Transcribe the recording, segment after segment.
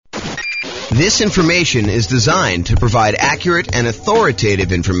This information is designed to provide accurate and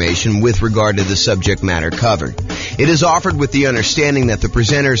authoritative information with regard to the subject matter covered. It is offered with the understanding that the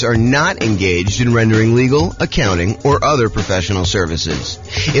presenters are not engaged in rendering legal, accounting, or other professional services.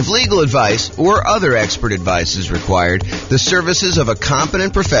 If legal advice or other expert advice is required, the services of a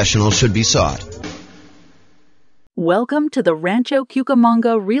competent professional should be sought. Welcome to the Rancho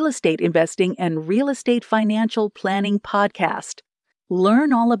Cucamonga Real Estate Investing and Real Estate Financial Planning Podcast.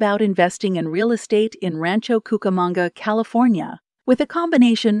 Learn all about investing in real estate in Rancho Cucamonga, California, with a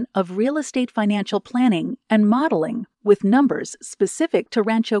combination of real estate financial planning and modeling with numbers specific to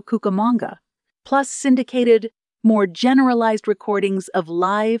Rancho Cucamonga, plus syndicated, more generalized recordings of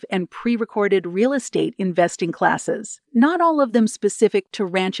live and pre-recorded real estate investing classes, not all of them specific to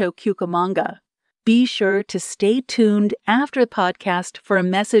Rancho Cucamonga. Be sure to stay tuned after the podcast for a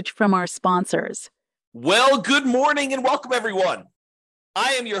message from our sponsors. Well, good morning and welcome, everyone.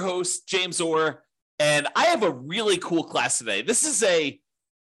 I am your host, James Orr, and I have a really cool class today. This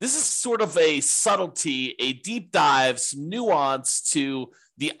is sort of a subtlety, a deep dive, some nuance to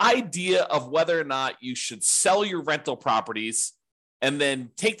the idea of whether or not you should sell your rental properties and then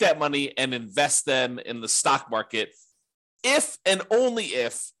take that money and invest them in the stock market, if and only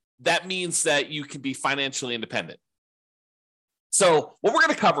if that means that you can be financially independent. So what we're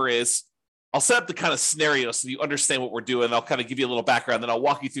going to cover is, I'll set up the kind of scenario so you understand what we're doing. I'll kind of give you a little background, then I'll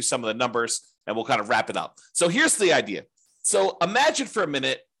walk you through some of the numbers and we'll kind of wrap it up. So here's the idea. So imagine for a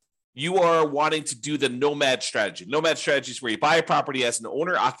minute, you are wanting to do the nomad strategy. Nomad strategy is where you buy a property as an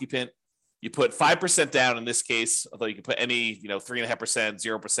owner occupant. You put 5% down in this case, although you can put any, 3.5%,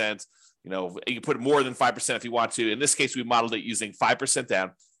 0%, you can put more than 5% if you want to. In this case, we modeled it using 5%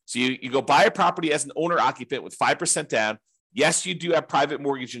 down. So you go buy a property as an owner occupant with 5% down. Yes, you do have private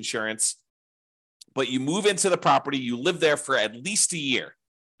mortgage insurance, but you move into the property, you live there for at least a year.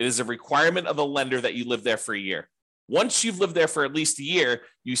 It is a requirement of the lender that you live there for a year. Once you've lived there for at least a year,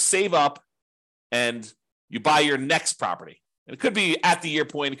 you save up and you buy your next property. And it could be at the year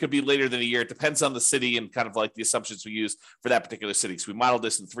point, it could be later than a year. It depends on the city and kind of like the assumptions we use for that particular city. So we modeled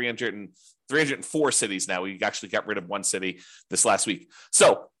this in 304 cities now. We actually got rid of one city this last week.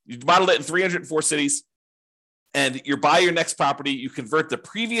 So you modeled it in 304 cities. And you buy your next property, you convert the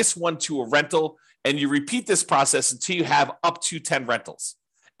previous one to a rental, and you repeat this process until you have up to 10 rentals.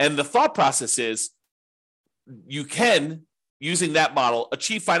 And the thought process is you can, using that model,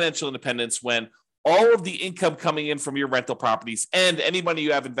 achieve financial independence when all of the income coming in from your rental properties and any money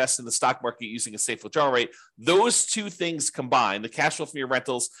you have invested in the stock market using a safe withdrawal rate, those two things combined, the cash flow from your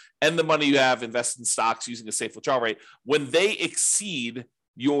rentals and the money you have invested in stocks using a safe withdrawal rate, when they exceed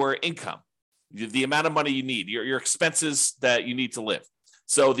your income, the amount of money you need, your expenses that you need to live.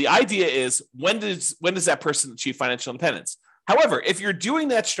 So the idea is, when does that person achieve financial independence? However, if you're doing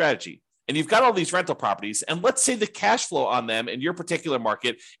that strategy and you've got all these rental properties, and let's say the cash flow on them in your particular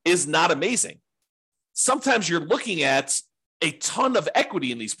market is not amazing, sometimes you're looking at a ton of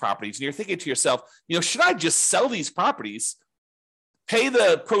equity in these properties and you're thinking to yourself, should I just sell these properties, pay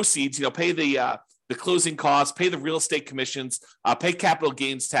the proceeds, pay the closing costs, pay the real estate commissions, pay capital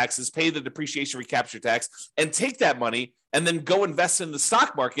gains taxes, pay the depreciation recapture tax, and take that money and then go invest in the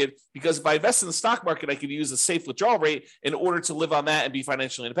stock market? Because if I invest in the stock market, I can use a safe withdrawal rate in order to live on that and be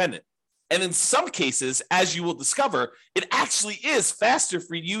financially independent. And in some cases, as you will discover, it actually is faster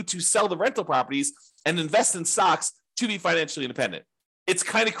for you to sell the rental properties and invest in stocks to be financially independent. It's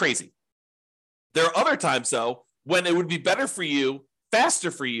kind of crazy. There are other times, though, when it would be better for you,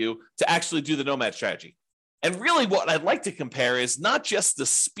 faster for you to actually do the nomad strategy. And really what I'd like to compare is not just the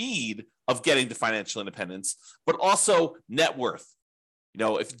speed of getting to financial independence, but also net worth.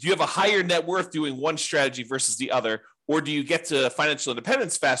 If do you have a higher net worth doing one strategy versus the other, or do you get to financial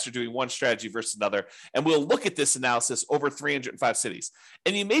independence faster doing one strategy versus another? And we'll look at this analysis over 305 cities.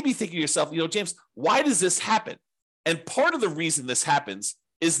 And you may be thinking to yourself, James, why does this happen? And part of the reason this happens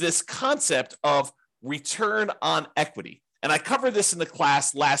is this concept of return on equity. And I covered this in the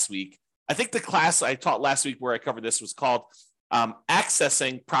class last week. I think the class I taught last week where I covered this was called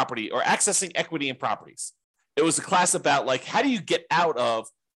Accessing Property or Accessing Equity in Properties. It was a class about how do you get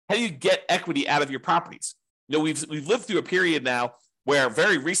equity out of your properties? We've lived through a period now where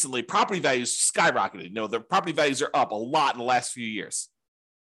very recently property values skyrocketed. The property values are up a lot in the last few years.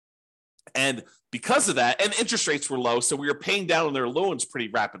 And because of that, and interest rates were low, so we were paying down on their loans pretty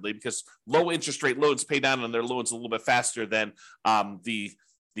rapidly because low interest rate loans pay down on their loans a little bit faster than the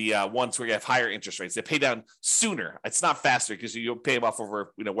ones where you have higher interest rates. They pay down sooner. It's not faster because you pay them off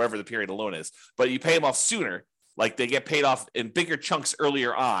over wherever the period of loan is, but you pay them off sooner. Like they get paid off in bigger chunks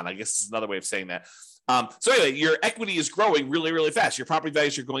earlier on, I guess is another way of saying that. So anyway, your equity is growing really, really fast. Your property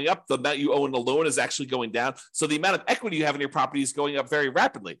values are going up. The amount you owe in the loan is actually going down. So the amount of equity you have in your property is going up very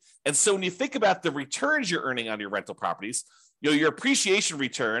rapidly. And so when you think about the returns you're earning on your rental properties, your appreciation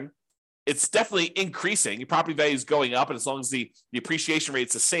return, it's definitely increasing. Your property value is going up. And as long as the appreciation rate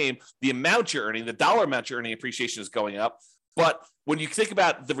is the same, the amount you're earning, the dollar amount you're earning appreciation is going up. But when you think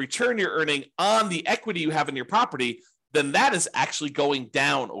about the return you're earning on the equity you have in your property, then that is actually going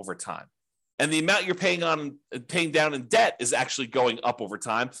down over time. And the amount you're paying down in debt is actually going up over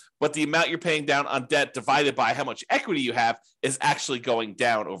time. But the amount you're paying down on debt divided by how much equity you have is actually going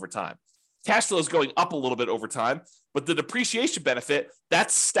down over time. Cash flow is going up a little bit over time, but the depreciation benefit,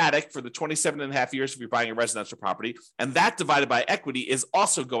 that's static for the 27 and a half years if you're buying a residential property. And that divided by equity is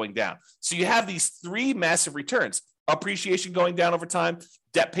also going down. So you have these three massive returns: appreciation going down over time,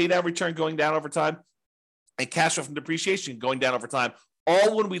 debt pay down return going down over time, and cash flow from depreciation going down over time,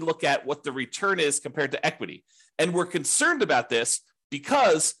 all when we look at what the return is compared to equity. And we're concerned about this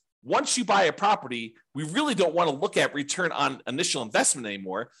because once you buy a property, we really don't want to look at return on initial investment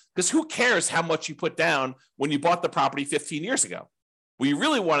anymore, because who cares how much you put down when you bought the property 15 years ago? What you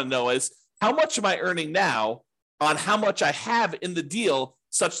really want to know is, how much am I earning now on how much I have in the deal,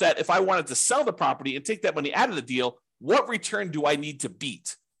 such that if I wanted to sell the property and take that money out of the deal, what return do I need to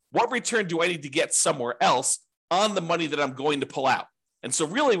beat? What return do I need to get somewhere else on the money that I'm going to pull out? And so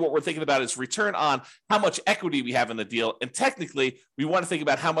really what we're thinking about is return on how much equity we have in the deal. And technically, we want to think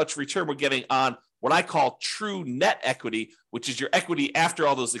about how much return we're getting on what I call true net equity, which is your equity after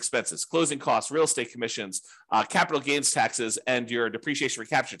all those expenses: closing costs, real estate commissions, capital gains taxes, and your depreciation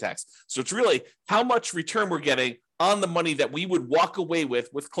recapture tax. So it's really how much return we're getting on the money that we would walk away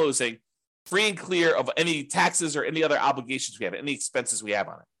with closing, free and clear of any taxes or any other obligations we have, any expenses we have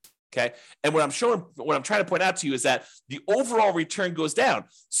on it. Okay. And what I'm trying to point out to you is that the overall return goes down.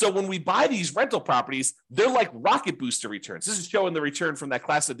 So when we buy these rental properties, they're like rocket booster returns. This is showing the return from that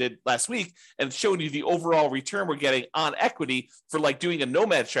class I did last week, and it's showing you the overall return we're getting on equity for like doing a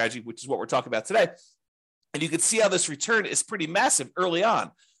nomad strategy, which is what we're talking about today. And you can see how this return is pretty massive early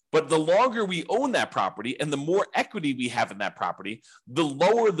on. But the longer we own that property and the more equity we have in that property, the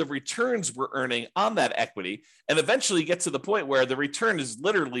lower the returns we're earning on that equity, and eventually get to the point where the return is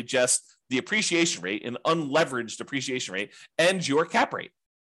literally just the appreciation rate, an unleveraged appreciation rate, and your cap rate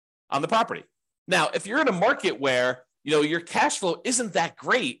on the property. Now, if you're in a market where your cash flow isn't that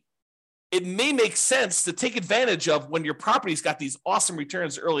great, it may make sense to take advantage of when your property's got these awesome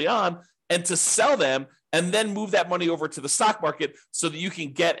returns early on and to sell them and then move that money over to the stock market so that you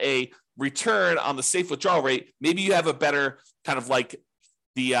can get a return on the safe withdrawal rate. Maybe you have a better kind of like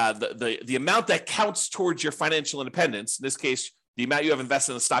the amount that counts towards your financial independence. In this case, the amount you have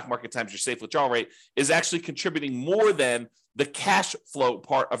invested in the stock market times your safe withdrawal rate is actually contributing more than the cash flow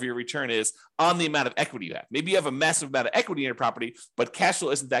part of your return is on the amount of equity you have. Maybe you have a massive amount of equity in your property, but cash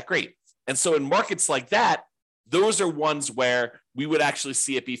flow isn't that great. And so in markets like that, those are ones where we would actually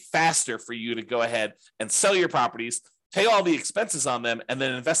see it be faster for you to go ahead and sell your properties, pay all the expenses on them, and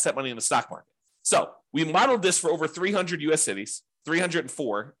then invest that money in the stock market. So we modeled this for over 300 U.S. cities.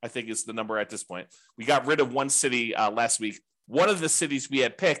 304, I think, is the number at this point. We got rid of one city last week. One of the cities we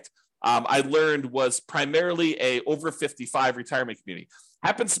had picked, I learned, was primarily a over 55 retirement community.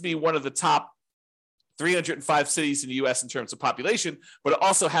 Happens to be one of the top 305 cities in the U.S. in terms of population, but it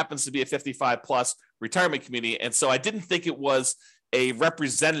also happens to be a 55 plus retirement community. And so I didn't think it was a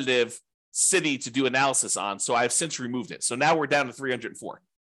representative city to do analysis on. So I've since removed it. So now we're down to 304.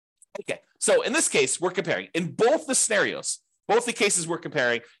 Okay. So in this case, we're comparing in both the scenarios, both the cases we're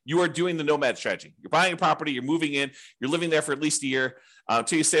comparing, you are doing the nomad strategy. You're buying a property, you're moving in, you're living there for at least a year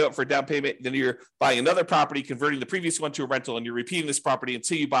until you save up for a down payment. Then you're buying another property, converting the previous one to a rental, and you're repeating this property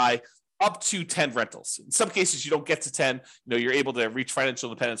until you buy up to 10 rentals. In some cases, you don't get to 10. You're able to reach financial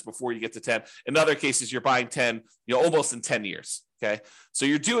independence before you get to 10. In other cases, you're buying 10, almost in 10 years. Okay. So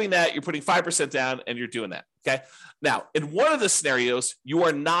you're doing that. You're putting 5% down and you're doing that. Okay. Now, in one of the scenarios, you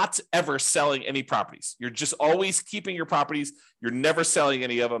are not ever selling any properties. You're just always keeping your properties. You're never selling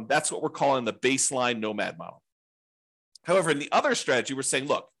any of them. That's what we're calling the baseline nomad model. However, in the other strategy, we're saying,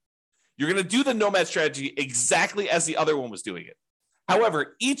 look, you're going to do the nomad strategy exactly as the other one was doing it.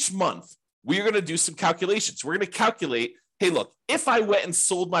 However, each month, we're going to do some calculations. We're going to calculate, hey, look, if I went and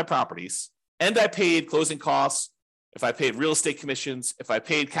sold my properties and I paid closing costs, if I paid real estate commissions, if I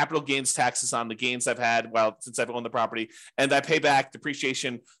paid capital gains taxes on the gains I've had since I've owned the property, and I pay back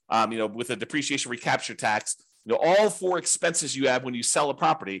depreciation, with a depreciation recapture tax, all 4 expenses you have when you sell a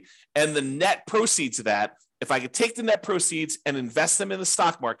property, and the net proceeds of that if I could take the net proceeds and invest them in the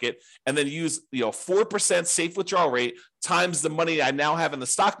stock market and then use 4% safe withdrawal rate times the money I now have in the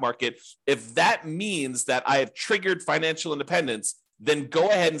stock market, if that means that I have triggered financial independence, then go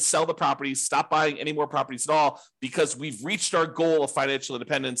ahead and sell the properties, stop buying any more properties at all, because we've reached our goal of financial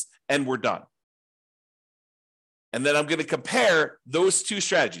independence and we're done. And then I'm going to compare those two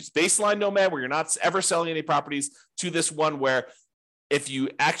strategies, baseline Nomad, where you're not ever selling any properties, to this one where if you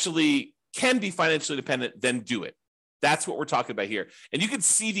actually can be financially independent, then do it. That's what we're talking about here. And you can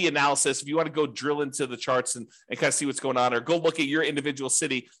see the analysis if you want to go drill into the charts and kind of see what's going on, or go look at your individual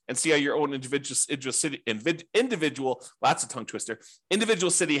city and see how your own individual lots of tongue twister,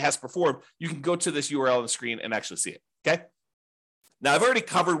 individual city has performed. You can go to this URL on the screen and actually see it. Okay. Now, I've already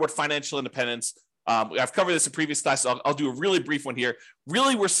covered what financial independence. I've covered this in previous classes. I'll do a really brief one here.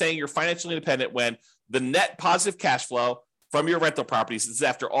 Really, we're saying you're financially independent when the net positive cash flow from your rental properties is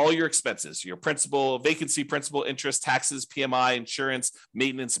after all your expenses, your principal, vacancy, principal, interest, taxes, PMI, insurance,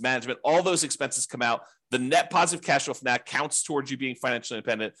 maintenance, management, all those expenses come out. The net positive cash flow from that counts towards you being financially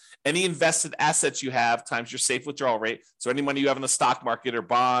independent. Any invested assets you have times your safe withdrawal rate. So any money you have in the stock market or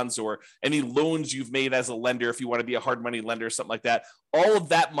bonds, or any loans you've made as a lender, if you want to be a hard money lender or something like that, all of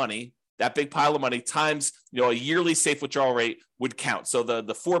that money, that big pile of money times a yearly safe withdrawal rate would count. So the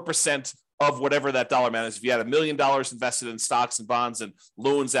 4% of whatever that dollar amount is. If you had $1 million invested in stocks and bonds and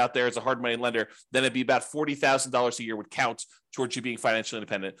loans out there as a hard money lender, then it'd be about $40,000 a year would count towards you being financially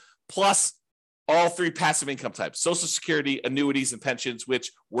independent. Plus all three passive income types, Social Security, annuities, and pensions,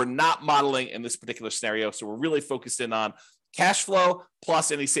 which we're not modeling in this particular scenario. So we're really focused in on cash flow plus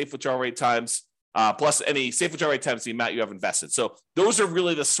any safe withdrawal rate times, the amount you have invested. So those are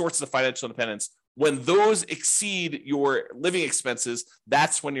really the sorts of financial independence. When those exceed your living expenses,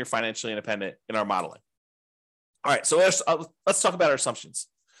 that's when you're financially independent in our modeling. All right, so let's talk about our assumptions.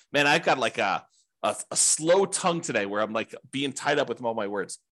 Man, I've got like a slow tongue today where I'm like being tied up with all my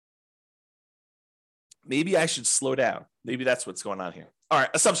words. Maybe I should slow down. Maybe that's what's going on here. All right,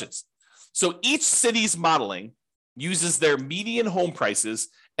 assumptions. So each city's modeling uses their median home prices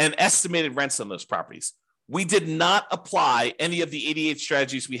and estimated rents on those properties. We did not apply any of the 88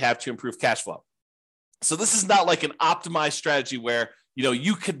 strategies we have to improve cash flow. So this is not like an optimized strategy where,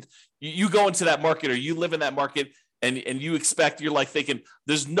 you go into that market or you live in that market and you're like thinking,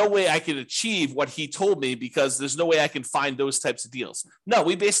 there's no way I can achieve what he told me because there's no way I can find those types of deals. No,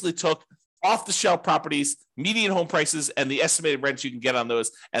 we basically took off the shelf properties, median home prices, and the estimated rents you can get on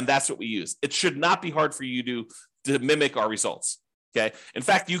those. And that's what we use. It should not be hard for you to mimic our results. Okay. In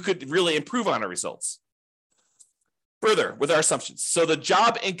fact, you could really improve on our results. Further, with our assumptions. So the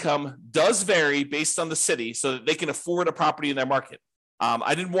job income does vary based on the city so that they can afford a property in their market.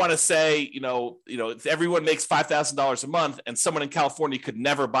 I didn't want to say, if everyone makes $5,000 a month and someone in California could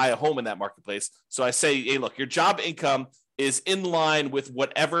never buy a home in that marketplace. So I say, hey, look, your job income is in line with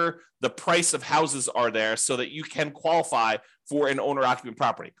whatever the price of houses are there so that you can qualify for an owner-occupant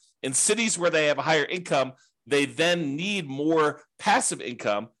property. In cities where they have a higher income, they then need more passive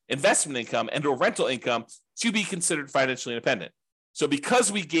income, investment income, and or rental income to be considered financially independent. So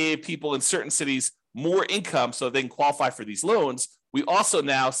because we gave people in certain cities more income so they can qualify for these loans, we also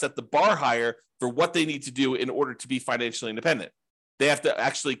now set the bar higher for what they need to do in order to be financially independent. They have to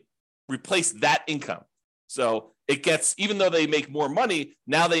actually replace that income. So it gets, even though they make more money,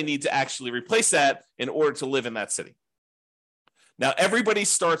 now they need to actually replace that in order to live in that city. Now, everybody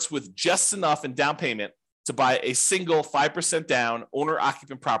starts with just enough in down payment to buy a single 5% down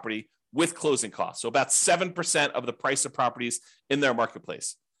owner-occupant property with closing costs. So about 7% of the price of properties in their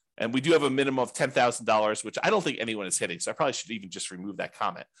marketplace. And we do have a minimum of $10,000, which I don't think anyone is hitting. So I probably should even just remove that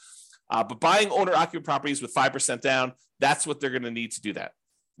comment. But buying owner-occupant properties with 5% down, that's what they're going to need to do that.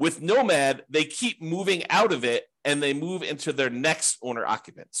 With Nomad, they keep moving out of it and they move into their next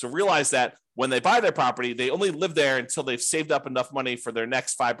owner-occupant. So realize that when they buy their property, they only live there until they've saved up enough money for their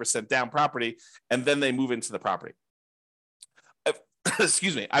next 5% down property, and then they move into the property.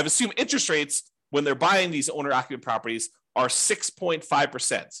 Excuse me. I've assumed interest rates when they're buying these owner-occupant properties are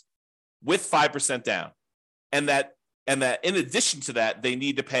 6.5% with 5% down. And that in addition to that, they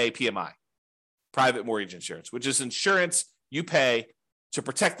need to pay PMI, private mortgage insurance, which is insurance you pay to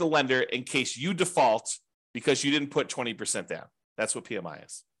protect the lender in case you default because you didn't put 20% down. That's what PMI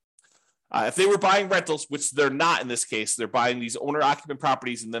is. If they were buying rentals, which they're not in this case, they're buying these owner-occupant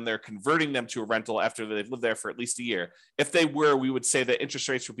properties and then they're converting them to a rental after they've lived there for at least a year. If they were, we would say that interest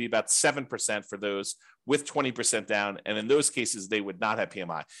rates would be about 7% for those with 20% down. And in those cases, they would not have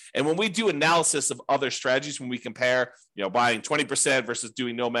PMI. And when we do analysis of other strategies, when we compare, buying 20% versus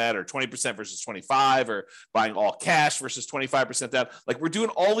doing Nomad, or 20% versus 25, or buying all cash versus 25% down, like we're doing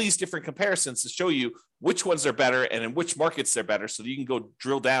all these different comparisons to show you which ones are better and in which markets they're better, so that you can go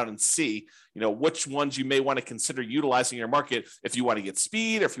drill down and see, which ones you may want to consider utilizing in your market if you want to get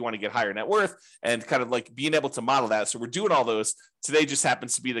speed or if you want to get higher net worth, and kind of like being able to model that. So we're doing all those. Today just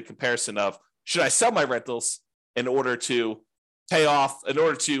happens to be the comparison of, should I sell my rentals in order to invest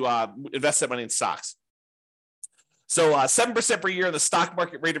that money in stocks? So 7% per year in the stock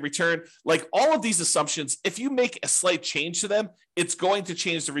market rate of return, like all of these assumptions, if you make a slight change to them, it's going to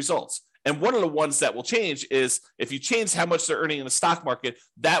change the results. And one of the ones that will change is if you change how much they're earning in the stock market,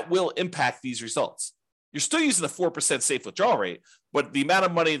 that will impact these results. You're still using the 4% safe withdrawal rate, but the amount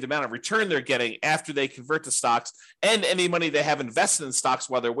of money, the amount of return they're getting after they convert to stocks, and any money they have invested in stocks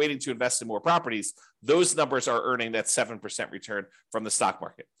while they're waiting to invest in more properties, those numbers are earning that 7% return from the stock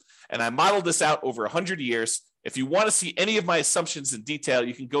market. And I modeled this out over 100 years. If you want to see any of my assumptions in detail,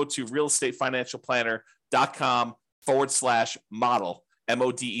 you can go to realestatefinancialplanner.com/model,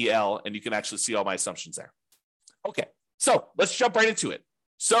 MODEL, and you can actually see all my assumptions there. Okay, so let's jump right into it.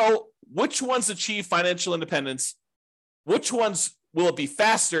 So which ones achieve financial independence? Which ones will it be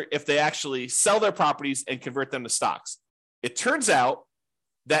faster if they actually sell their properties and convert them to stocks? It turns out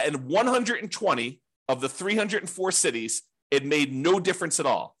that in 120 of the 304 cities, it made no difference at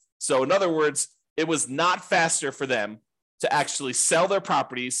all. So in other words, it was not faster for them to actually sell their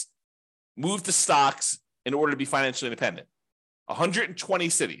properties, move to stocks in order to be financially independent. 120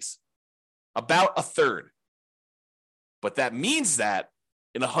 cities, about a third. But that means that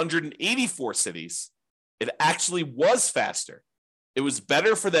in 184 cities, it actually was faster. It was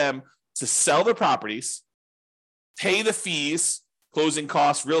better for them to sell their properties, pay the fees, closing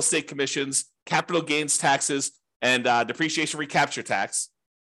costs, real estate commissions, capital gains taxes, and depreciation recapture tax.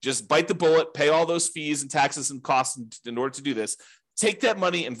 Just bite the bullet, pay all those fees and taxes and costs in order to do this. Take that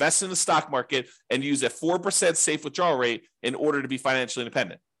money, invest in the stock market, and use a 4% safe withdrawal rate in order to be financially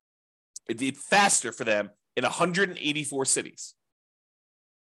independent. It'd be faster for them in 184 cities.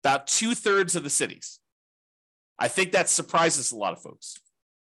 About 2/3 of the cities. I think that surprises a lot of folks.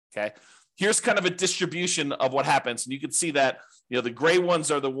 Okay. Here's kind of a distribution of what happens. And you can see that, the gray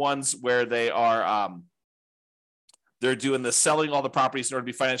ones are the ones where they are, they're doing the selling all the properties in order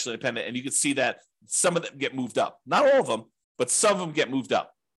to be financially independent. And you can see that some of them get moved up. Not all of them, but some of them get moved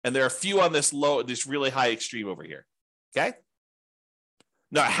up. And there are a few on this really high extreme over here. Okay.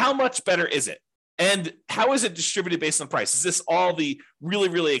 Now, how much better is it? And how is it distributed based on price? Is this all the really,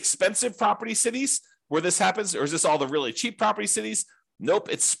 really expensive property cities where this happens? Or is this all the really cheap property cities? Nope,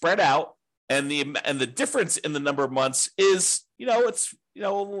 it's spread out. And the difference in the number of months is, it's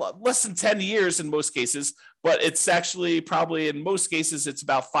less than 10 years in most cases, but it's actually probably in most cases, it's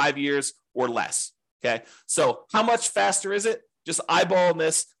about 5 years or less. Okay. So how much faster is it? Just eyeballing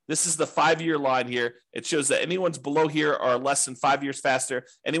this. This is the 5-year line here. It shows that anyone's below here are less than 5 years faster.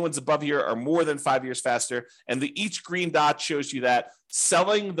 Anyone's above here are more than 5 years faster. And each green dot shows you that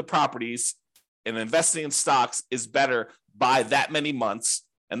selling the properties and investing in stocks is better by that many months.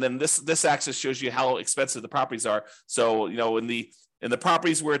 And then this axis shows you how expensive the properties are. So, in the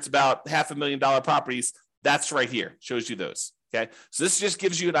properties where it's about $500,000 properties, that's right here, shows you those. Okay. So this just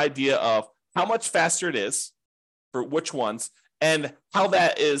gives you an idea of how much faster it is for which ones and how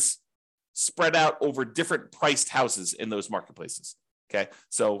that is spread out over different priced houses in those marketplaces. Okay.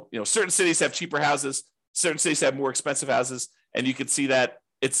 So, certain cities have cheaper houses, certain cities have more expensive houses, and you can see that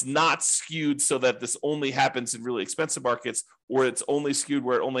it's not skewed so that this only happens in really expensive markets, or it's only skewed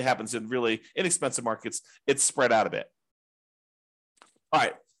where it only happens in really inexpensive markets. It's spread out a bit. All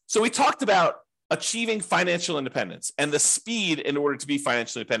right. So we talked about achieving financial independence and the speed in order to be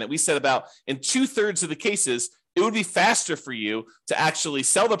financially independent. We said about in 2/3 of the cases, it would be faster for you to actually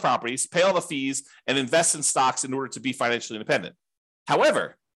sell the properties, pay all the fees, and invest in stocks in order to be financially independent.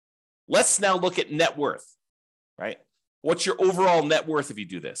 However, let's now look at net worth, right? What's your overall net worth if you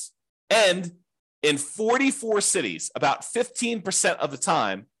do this? And in 44 cities, about 15% of the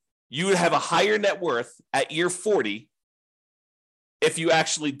time, you would have a higher net worth at year 40 if you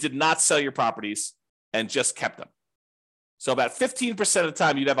actually did not sell your properties and just kept them. So about 15% of the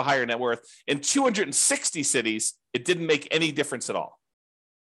time, you'd have a higher net worth. In 260 cities, it didn't make any difference at all.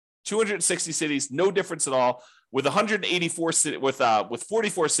 260 cities, no difference at all. With 184 with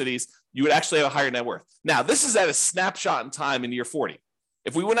 44 cities, you would actually have a higher net worth. Now, this is at a snapshot in time in year 40.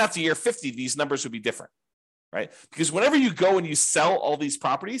 If we went out to year 50, these numbers would be different, right? Because whenever you go and you sell all these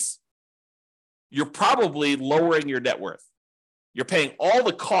properties, you're probably lowering your net worth. You're paying all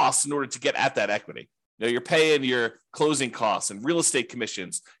the costs in order to get at that equity. You're paying your closing costs and real estate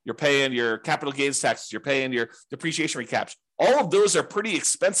commissions. You're paying your capital gains taxes. You're paying your depreciation recaps. All of those are pretty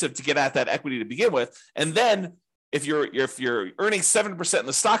expensive to get at that equity to begin with. And then if you're earning 7% in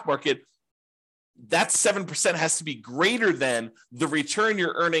the stock market, that 7% has to be greater than the return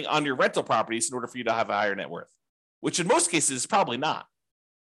you're earning on your rental properties in order for you to have a higher net worth, which in most cases is probably not.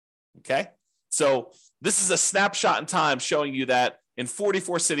 Okay. So this is a snapshot in time showing you that in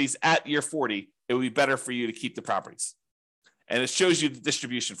 44 cities at year 40, it would be better for you to keep the properties. And it shows you the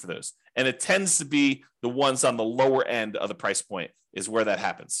distribution for those. And it tends to be the ones on the lower end of the price point is where that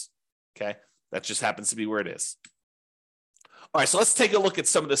happens. Okay. That just happens to be where it is. All right. So let's take a look at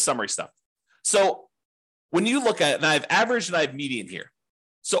some of the summary stuff. So when you look at it, and I have average and I have median here.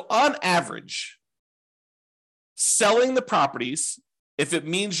 So on average, selling the properties, if it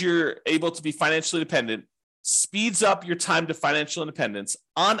means you're able to be financially independent, speeds up your time to financial independence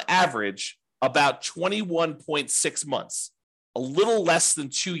on average about 21.6 months, a little less than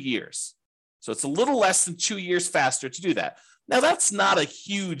 2 years. So it's a little less than 2 years faster to do that. Now, that's not a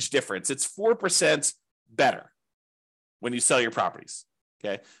huge difference. It's 4% better when you sell your properties,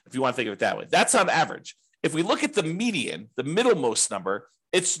 okay? If you want to think of it that way. That's on average. If we look at the median, the middlemost number,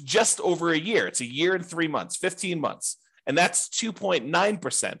 it's just over a year. It's a year and 3 months, 15 months. And that's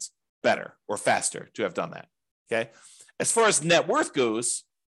 2.9% better or faster to have done that, okay? As far as net worth goes,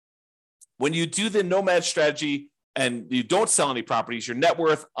 when you do the Nomad strategy and you don't sell any properties, your net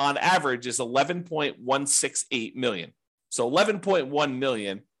worth on average is $11.168 million. So $11.1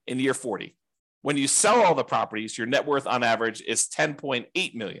 million in year 40. When you sell all the properties, your net worth on average is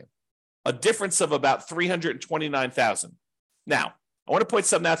 $10.8 million, a difference of about $329,000. Now, I want to point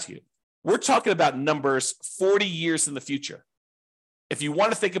something out to you. We're talking about numbers 40 years in the future. If you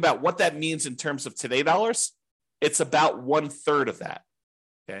want to think about what that means in terms of today dollars, it's about 1/3 of that.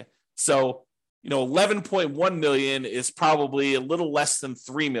 Okay. So, 11.1 million is probably a little less than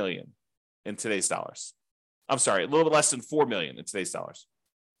 3 million in today's dollars. I'm sorry, a little bit less than 4 million in today's dollars.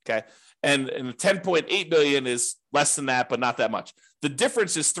 Okay. And 10.8 million is less than that, but not that much. The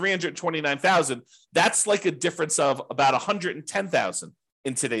difference is 329,000. That's like a difference of about 110,000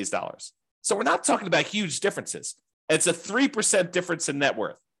 in today's dollars. So we're not talking about huge differences. It's a 3% difference in net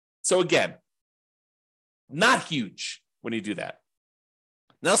worth. So again, not huge when you do that.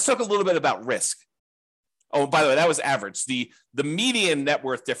 Now let's talk a little bit about risk. Oh, by the way, that was average. The median net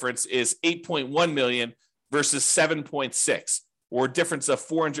worth difference is 8.1 million versus 7.6, or a difference of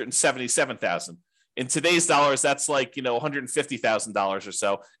 477,000. In today's dollars, that's like, $150,000 or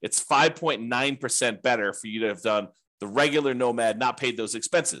so. It's 5.9% better for you to have done the regular Nomad, not paid those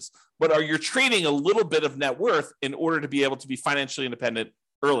expenses. But you're trading a little bit of net worth in order to be able to be financially independent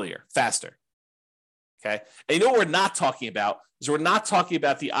earlier, faster. Okay. And what we're not talking about is we're not talking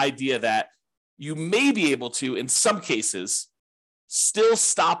about the idea that you may be able to, in some cases, still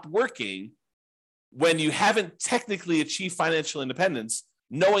stop working when you haven't technically achieved financial independence,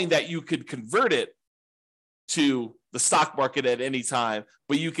 knowing that you could convert it to the stock market at any time,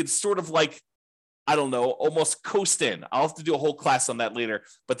 but you could sort of almost coast in. I'll have to do a whole class on that later.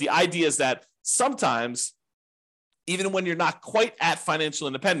 But the idea is that sometimes, even when you're not quite at financial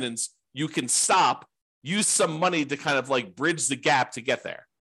independence, you can stop, use some money to kind of bridge the gap to get there.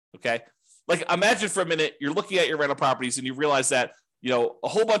 Okay. Imagine for a minute, you're looking at your rental properties and you realize that, a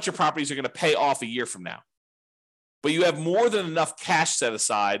whole bunch of properties are going to pay off a year from now, but you have more than enough cash set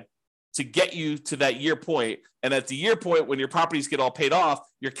aside to get you to that year point. And at the year point, when your properties get all paid off,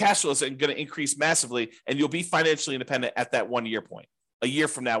 your cash flows are going to increase massively and you'll be financially independent at that 1 year point, a year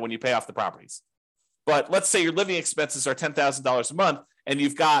from now when you pay off the properties. But let's say your living expenses are $10,000 a month and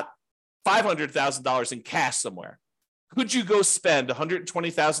you've got $500,000 in cash somewhere. Could you go spend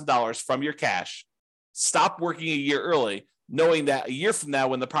 $120,000 from your cash, stop working a year early, knowing that a year from now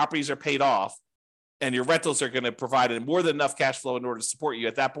when the properties are paid off and your rentals are going to provide more than enough cash flow in order to support you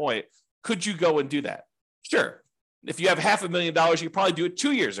at that point, could you go and do that? Sure. If you have $500,000, you could probably do it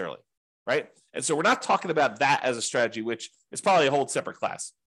 2 years early, right? And so we're not talking about that as a strategy, which is probably a whole separate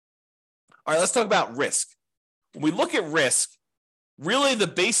class. All right, let's talk about risk. When we look at risk, really the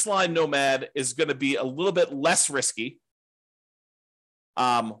baseline Nomad is going to be a little bit less risky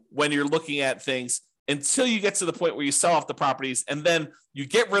when you're looking at things until you get to the point where you sell off the properties and then you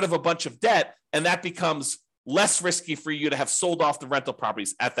get rid of a bunch of debt, and that becomes less risky for you to have sold off the rental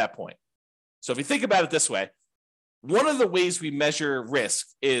properties at that point. So if you think about it this way, one of the ways we measure risk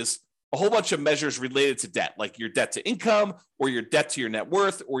is a whole bunch of measures related to debt, like your debt to income or your debt to your net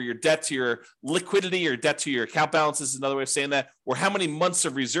worth or your debt to your liquidity or debt to your account balance is another way of saying that, or how many months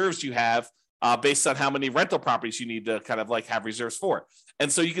of reserves you have based on how many rental properties you need to kind of like have reserves for.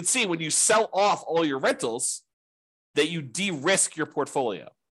 And so you can see when you sell off all your rentals that you de-risk your portfolio.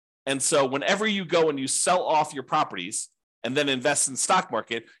 And so whenever you go and you sell off your properties and then invest in the stock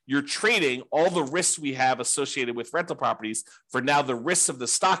market, you're trading all the risks we have associated with rental properties for now the risks of the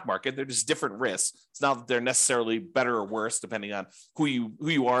stock market. They're just different risks. It's not that they're necessarily better or worse, depending on who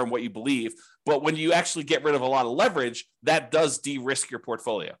you are and what you believe. But when you actually get rid of a lot of leverage, that does de-risk your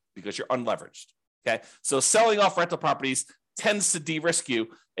portfolio because you're unleveraged. Okay. So selling off rental properties tends to de-risk you,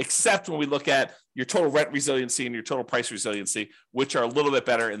 except when we look at your total rent resiliency and your total price resiliency, which are a little bit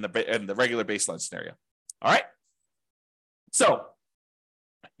better in the regular baseline scenario. All right. So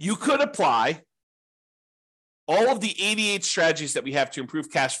you could apply all of the 88 strategies that we have to improve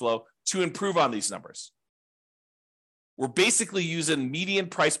cash flow to improve on these numbers. We're basically using median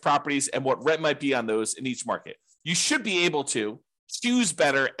price properties and what rent might be on those in each market. You should be able to choose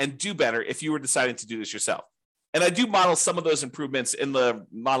better and do better if you were deciding to do this yourself. And I do model some of those improvements in the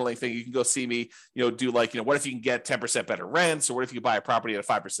modeling thing. You can go see me, do like, what if you can get 10% better rents, or what if you buy a property at a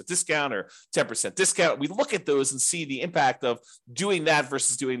 5% discount or 10% discount? We look at those and see the impact of doing that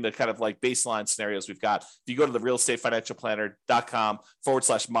versus doing the kind of like baseline scenarios we've got. If you go to the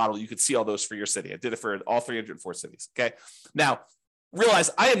realestatefinancialplanner.com/model, you can see all those for your city. I did it for all 304 cities. Okay. Now, realize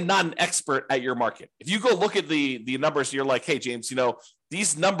I am not an expert at your market. If you go look at the numbers, you're like, hey, James,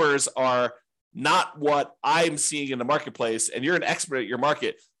 these numbers are not what I'm seeing in the marketplace, and you're an expert at your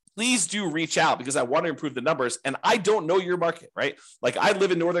market, please do reach out because I want to improve the numbers. And I don't know your market, right? Like I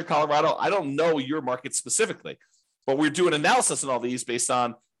live in Northern Colorado. I don't know your market specifically, but we're doing analysis on all these based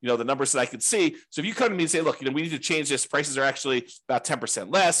on, the numbers that I could see. So if you come to me and say, look, we need to change this. Prices are actually about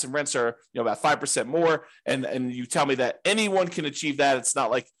 10% less and rents are, about 5% more. And you tell me that anyone can achieve that. It's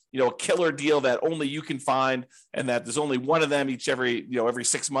not like, a killer deal that only you can find and that there's only one of them every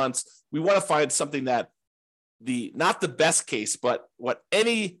 6 months. We want to find something that not the best case, but what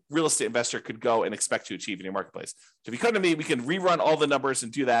any real estate investor could go and expect to achieve in your marketplace. So if you come to me, we can rerun all the numbers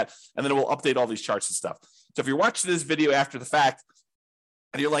and do that. And then we'll update all these charts and stuff. So if you're watching this video after the fact,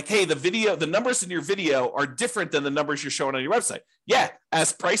 and you're like, hey, the numbers in your video are different than the numbers you're showing on your website. Yeah,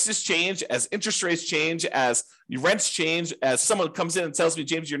 as prices change, as interest rates change, as your rents change, as someone comes in and tells me,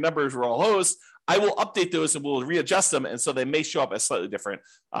 James, your numbers were all hosed, I will update those and we'll readjust them. And so they may show up as slightly different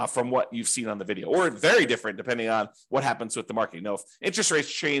from what you've seen on the video, or very different depending on what happens with the market. If interest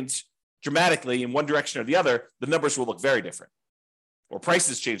rates change dramatically in one direction or the other, the numbers will look very different. Or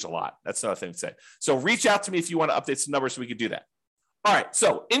prices change a lot. That's another thing to say. So reach out to me if you want to update some numbers so we can do that. All right.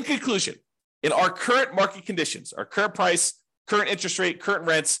 So in conclusion, in our current market conditions, our current price, current interest rate, current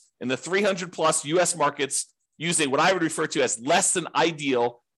rents in the 300 plus US markets, using what I would refer to as less than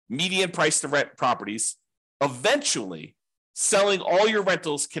ideal median price to rent properties, eventually selling all your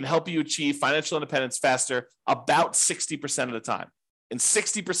rentals can help you achieve financial independence faster about 60% of the time. In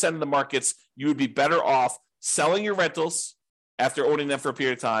 60% of the markets, you would be better off selling your rentals after owning them for a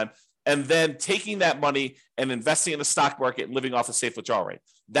period of time, and then taking that money and investing in the stock market and living off a safe withdrawal rate.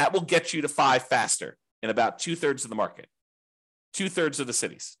 That will get you to 5 faster in about 2/3 of the market, 2/3 of the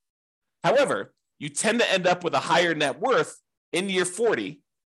cities. However, you tend to end up with a higher net worth in year 40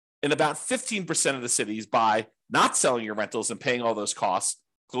 in about 15% of the cities by not selling your rentals and paying all those costs,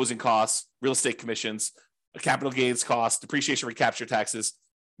 closing costs, real estate commissions, capital gains costs, depreciation recapture taxes,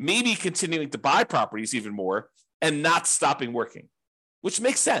 maybe continuing to buy properties even more and not stopping working. Which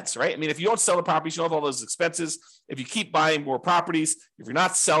makes sense, right? I mean, if you don't sell the properties, you don't have all those expenses. If you keep buying more properties, if you're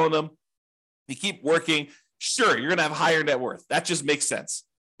not selling them, you keep working, sure, you're going to have higher net worth. That just makes sense.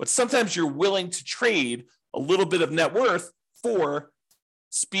 But sometimes you're willing to trade a little bit of net worth for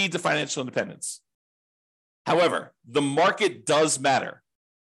speed to financial independence. However, the market does matter.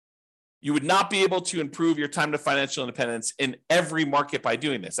 You would not be able to improve your time to financial independence in every market by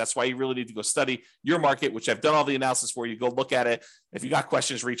doing this. That's why you really need to go study your market, which I've done all the analysis for you. Go look at it. If you got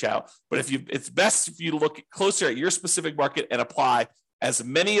questions, reach out. But it's best if you look closer at your specific market and apply as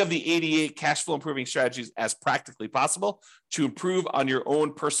many of the 88 cash flow improving strategies as practically possible to improve on your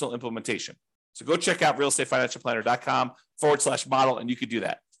own personal implementation. So go check out realestatefinancialplanner.com/model, and you could do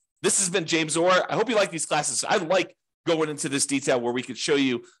that. This has been James Orr. I hope you like these classes. I like going into this detail where we could show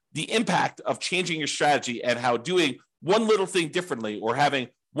you the impact of changing your strategy and how doing one little thing differently or having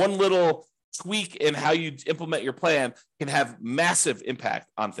one little tweak in how you implement your plan can have massive impact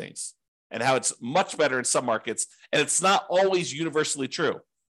on things, and how it's much better in some markets. And it's not always universally true,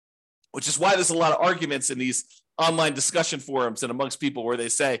 which is why there's a lot of arguments in these online discussion forums and amongst people where they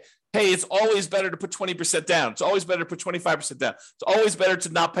say, hey, it's always better to put 20% down. It's always better to put 25% down. It's always better to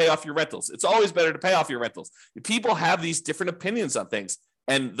not pay off your rentals. It's always better to pay off your rentals. People have these different opinions on things.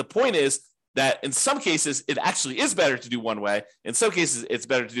 And the point is, that in some cases, it actually is better to do one way. In some cases, it's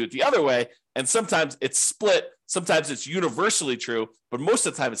better to do it the other way. And sometimes it's split. Sometimes it's universally true, but most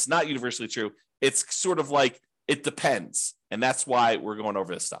of the time it's not universally true. It's sort of like it depends. And that's why we're going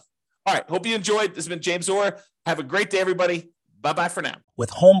over this stuff. All right. Hope you enjoyed. This has been James Orr. Have a great day, everybody. Bye-bye for now.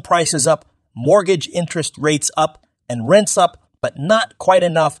 With home prices up, mortgage interest rates up, and rents up, but not quite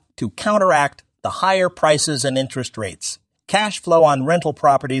enough to counteract the higher prices and interest rates. Cash flow on rental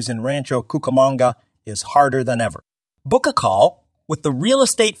properties in Rancho Cucamonga is harder than ever. Book a call with the Real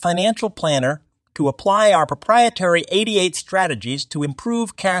Estate Financial Planner to apply our proprietary 88 strategies to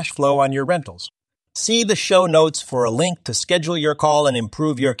improve cash flow on your rentals. See the show notes for a link to schedule your call and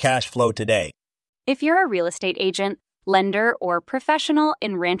improve your cash flow today. If you're a real estate agent, lender, or professional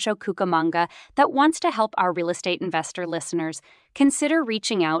in Rancho Cucamonga that wants to help our real estate investor listeners, consider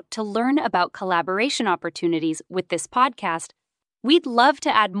reaching out to learn about collaboration opportunities with this podcast. We'd love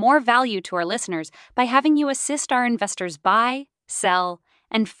to add more value to our listeners by having you assist our investors buy, sell,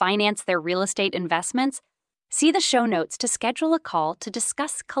 and finance their real estate investments. See the show notes to schedule a call to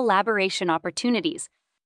discuss collaboration opportunities.